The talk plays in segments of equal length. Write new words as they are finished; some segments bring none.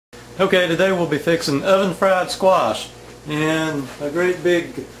Okay, today we'll be fixing oven fried squash. And a great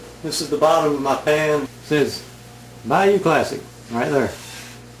big, this is the bottom of my pan, it says Bayou Classic right there.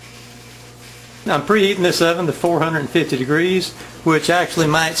 I'm preheating this oven to 450 degrees, which actually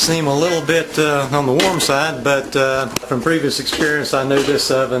might seem a little bit on the warm side, but from previous experience I know this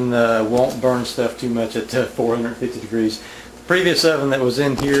oven won't burn stuff too much at 450 degrees. The previous oven that was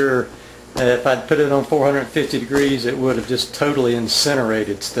in here, if I'd put it on 450 degrees, it would have just totally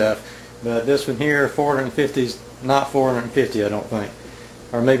incinerated stuff. But this one here, 450 is not 450, I don't think.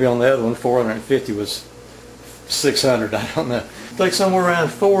 Or maybe on the other one, 450 was 600, I don't know. Take somewhere around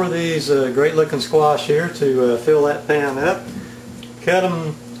 4 of these great looking squash here to fill that pan up. Cut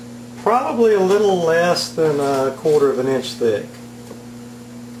them probably a little less than 1/4 of an inch thick.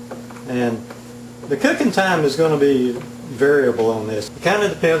 And the cooking time is going to be variable on this. It kind of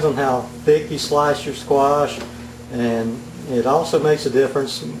depends on how thick you slice your squash, and it also makes a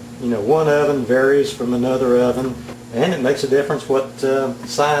difference. You know, one oven varies from another oven, and it makes a difference what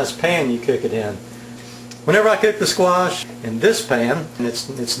size pan you cook it in. Whenever I cook the squash in this pan,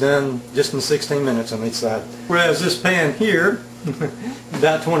 it's done just in 16 minutes on each side. Whereas this pan here,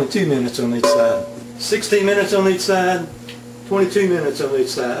 about 22 minutes on each side. 16 minutes on each side, 22 minutes on each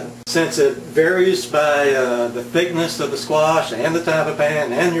side. Since it varies by the thickness of the squash and the type of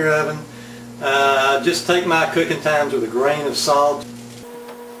pan and your oven, just take my cooking times with a grain of salt.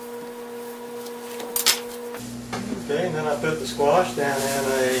 Okay, and then I put the squash down in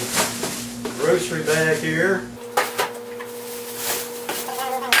a grocery bag here.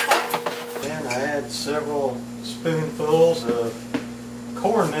 And I add several spoonfuls of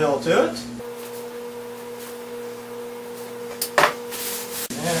cornmeal to it.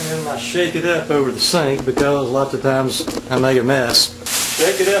 And then I shake it up over the sink because lots of times I make a mess.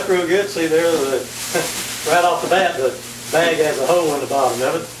 Shake it up real good. See there, right off the bat, the bag has a hole in the bottom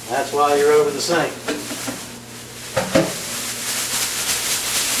of it. That's why you're over the sink.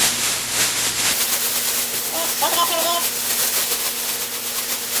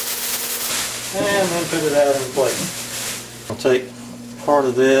 And then put it out in the plate. I'll take part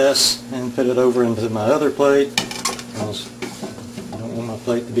of this and put it over into my other plate because I don't want my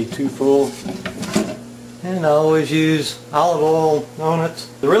plate to be too full. And I always use olive oil on it.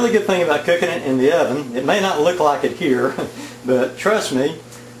 The really good thing about cooking it in the oven, it may not look like it here, but trust me,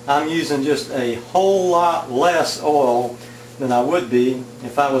 I'm using just a whole lot less oil than I would be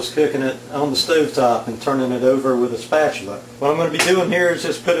if I was cooking it on the stovetop and turning it over with a spatula. What I'm going to be doing here is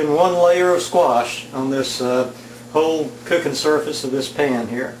just putting 1 layer of squash on this whole cooking surface of this pan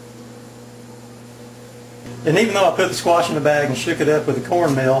here. And even though I put the squash in the bag and shook it up with the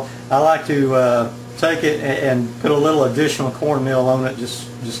cornmeal, I like to take it and put a little additional cornmeal on it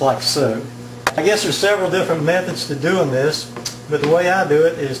just like so. I guess there's several different methods to doing this, but the way I do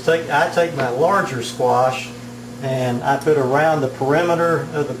it is I take my larger squash and I put around the perimeter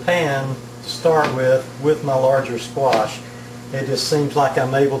of the pan to start with my larger squash. It just seems like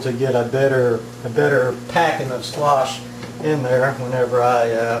I'm able to get a better packing of squash in there whenever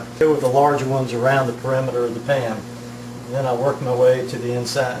I go with the larger ones around the perimeter of the pan. And then I work my way to the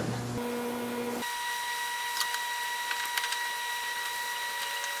inside.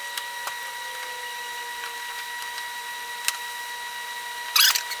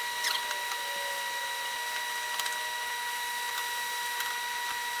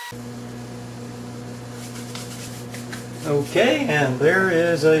 Okay, and there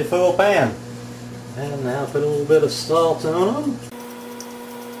is a full pan. And now put a little bit of salt on them.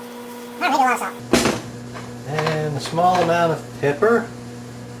 And a small amount of pepper.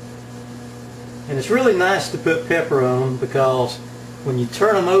 And it's really nice to put pepper on because when you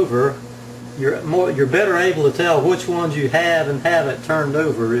turn them over, you're better able to tell which ones you have and haven't turned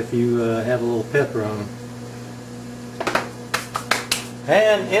over if you have a little pepper on them.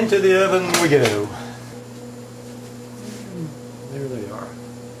 And into the oven we go. There they are.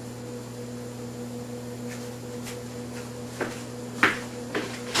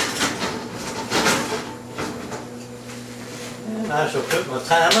 And I shall put my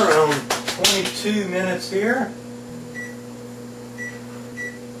timer on 22 minutes here.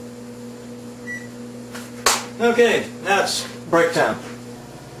 Okay, now it's break time.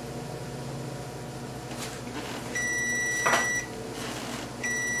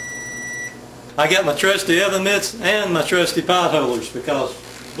 I got my trusty oven mitts and my trusty pot holders because,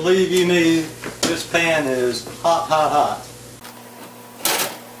 believe you me, this pan is hot, hot, hot.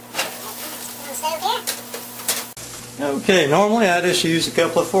 Okay, normally I just use a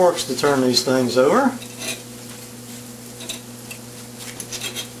couple of forks to turn these things over.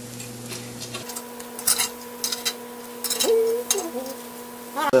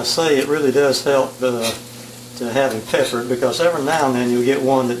 I say it really does help to have them peppered, because every now and then you'll get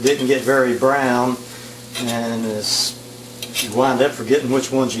one that didn't get very brown, and you wind up forgetting which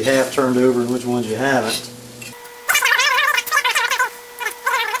ones you have turned over and which ones you haven't.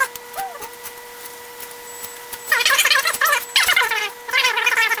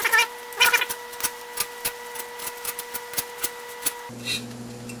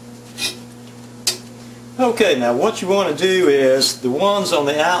 Okay, now what you want to do is the ones on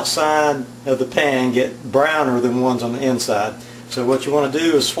the outside of the pan get browner than ones on the inside. So what you want to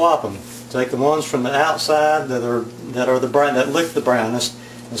do is swap them. Take the ones from the outside that look the brownest,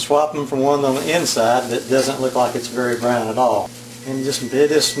 and swap them from one on the inside that doesn't look like it's very brown at all. And it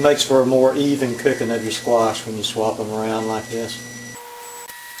just makes for a more even cooking of your squash when you swap them around like this.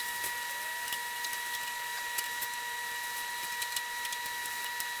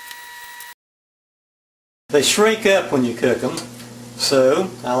 They shrink up when you cook them, so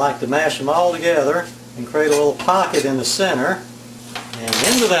I like to mash them all together and create a little pocket in the center. And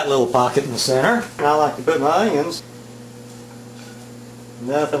into that little pocket in the center, I like to put my onions.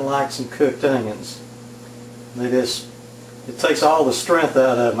 Nothing like some cooked onions. It takes all the strength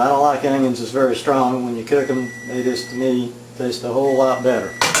out of them. I don't like onions that's very strong. When you cook them, they just, to me, taste a whole lot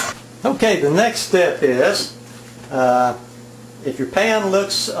better. Okay, the next step is, if your pan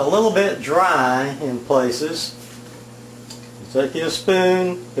looks a little bit dry in places, you take you a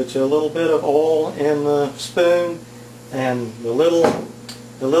spoon, put you a little bit of oil in the spoon, and the little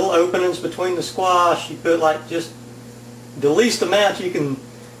openings between the squash, you put like just the least amount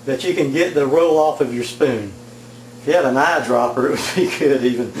that you can get to roll off of your spoon. If you had an eyedropper, it would be good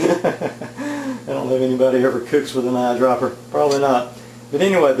even. I don't know if anybody ever cooks with an eyedropper. Probably not. But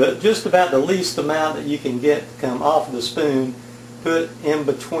anyway, just about the least amount that you can get to come off of the spoon, put in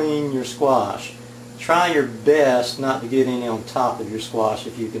between your squash. Try your best not to get any on top of your squash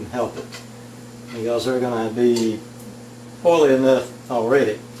if you can help it, because they're going to be oily enough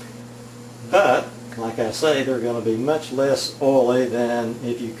already. But, like I say, they're going to be much less oily than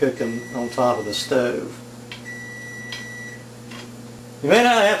if you cook them on top of the stove. You may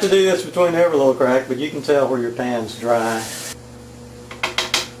not have to do this between every little crack, but you can tell where your pan's dry.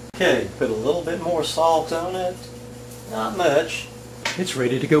 Okay, put a little bit more salt on it. Not much. It's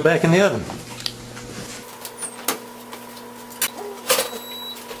ready to go back in the oven.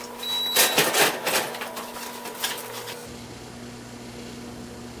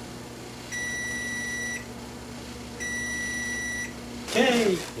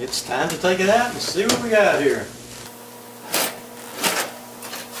 Okay, it's time to take it out and see what we got here.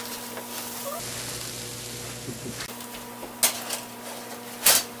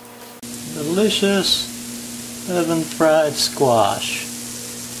 Delicious oven fried squash,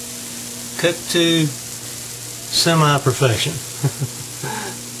 cooked to semi-perfection.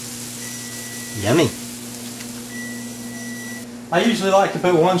 Yummy. I usually like to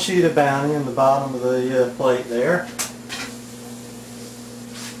put one sheet of bounty in the bottom of the plate there.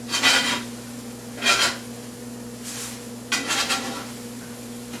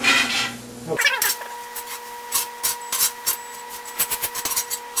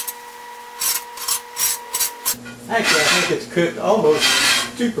 Actually, I think it's cooked almost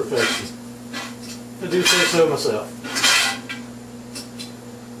to perfection. I do say so myself.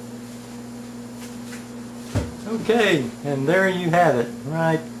 Okay, and there you have it,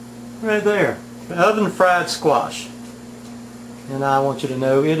 right there. The oven fried squash. And I want you to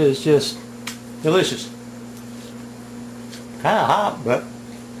know it is just delicious. Kind of hot, but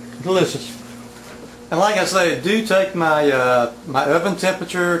delicious. And like I say, do take my my oven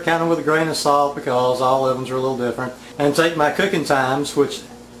temperature kind of with a grain of salt, because all ovens are a little different. And take my cooking times, which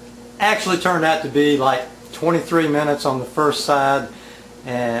actually turned out to be like 23 minutes on the first side,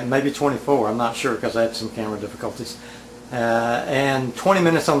 and maybe 24, I'm not sure because I had some camera difficulties. And 20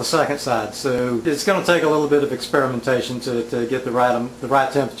 minutes on the second side. So it's going to take a little bit of experimentation to get the right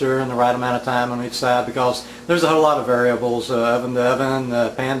temperature and the right amount of time on each side, because there's a whole lot of variables, oven to oven,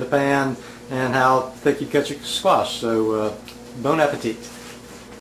 pan to pan, and how thick you cut your squash. So bon appetit.